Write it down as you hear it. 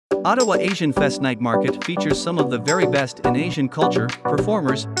Ottawa Asian Fest night market features some of the very best in Asian culture,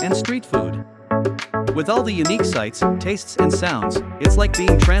 performers, and street food. With all the unique sights, tastes and sounds, it's like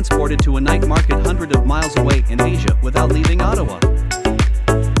being transported to a night market hundreds of miles away in Asia without leaving Ottawa.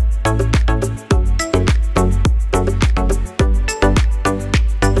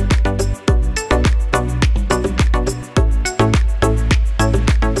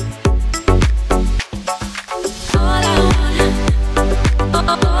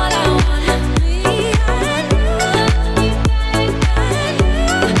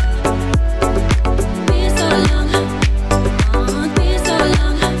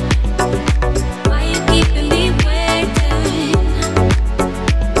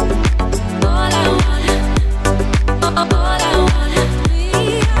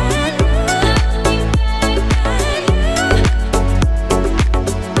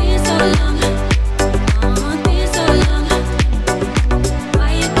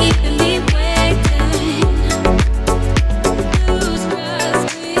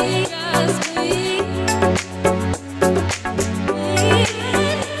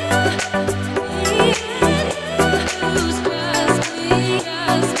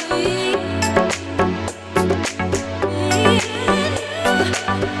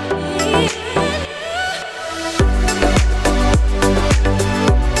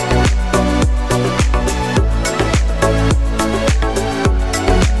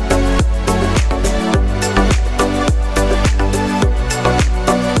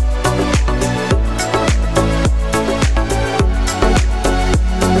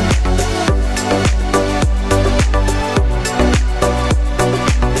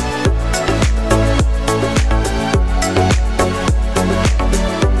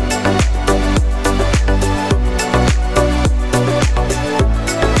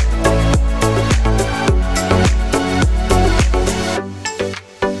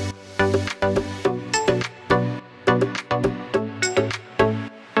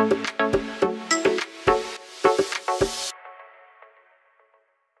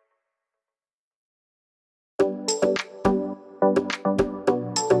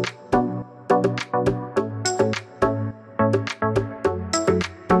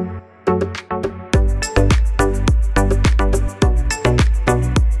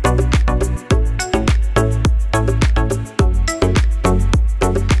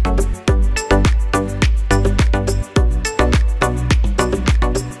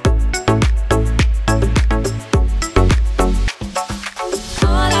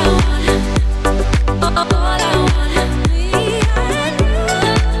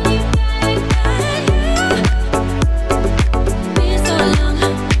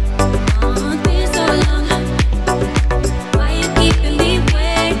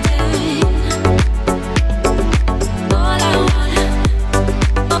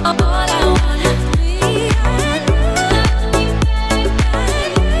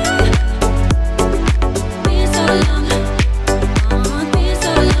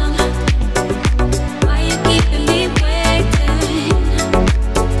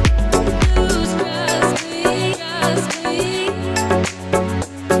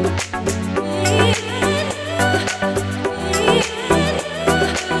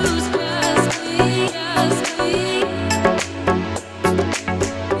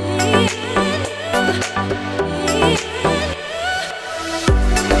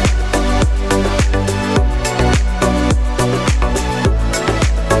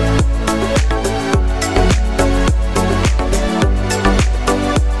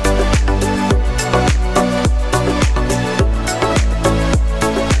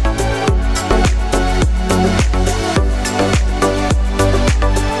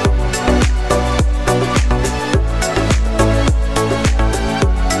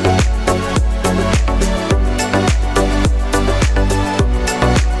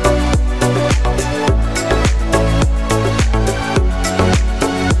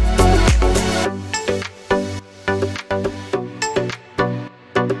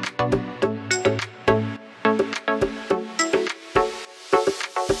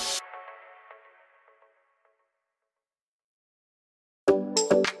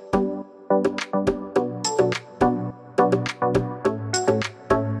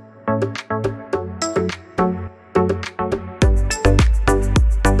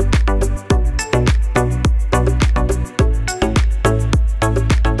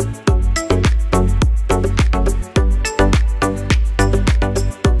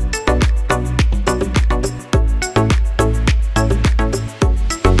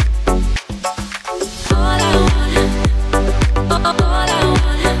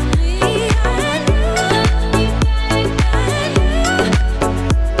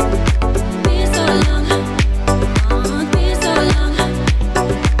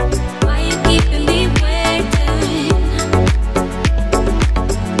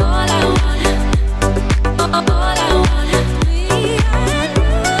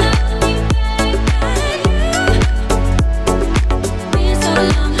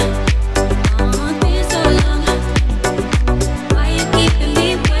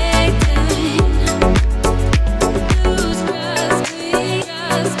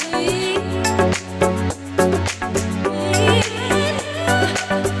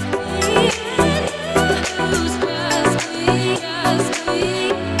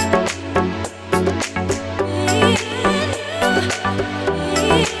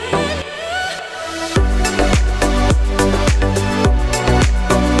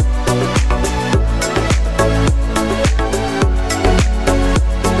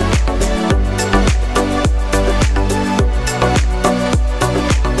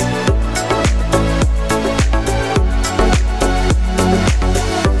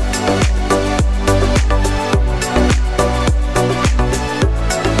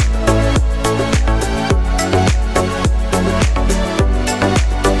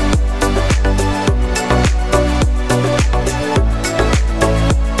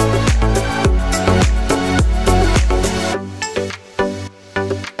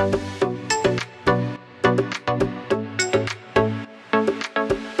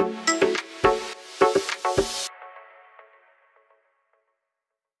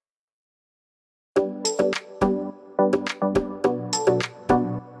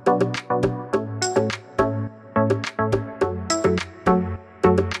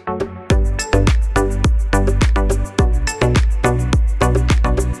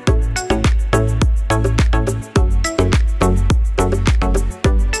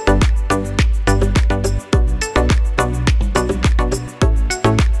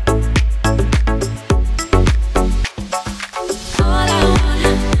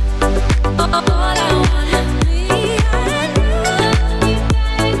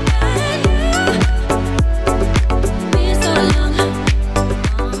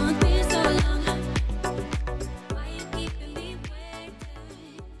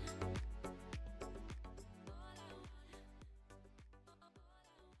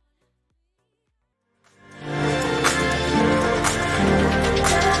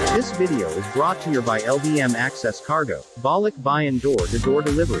 video is brought to you by L.V.M Access Cargo, Balik Bayan door-to-door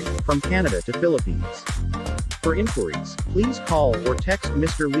delivery, from Canada to Philippines. For inquiries, please call or text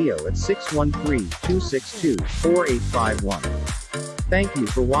Mr. Leo at 613-262-4851. Thank you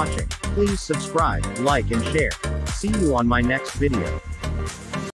for watching. Please subscribe, like and share. See you on my next video.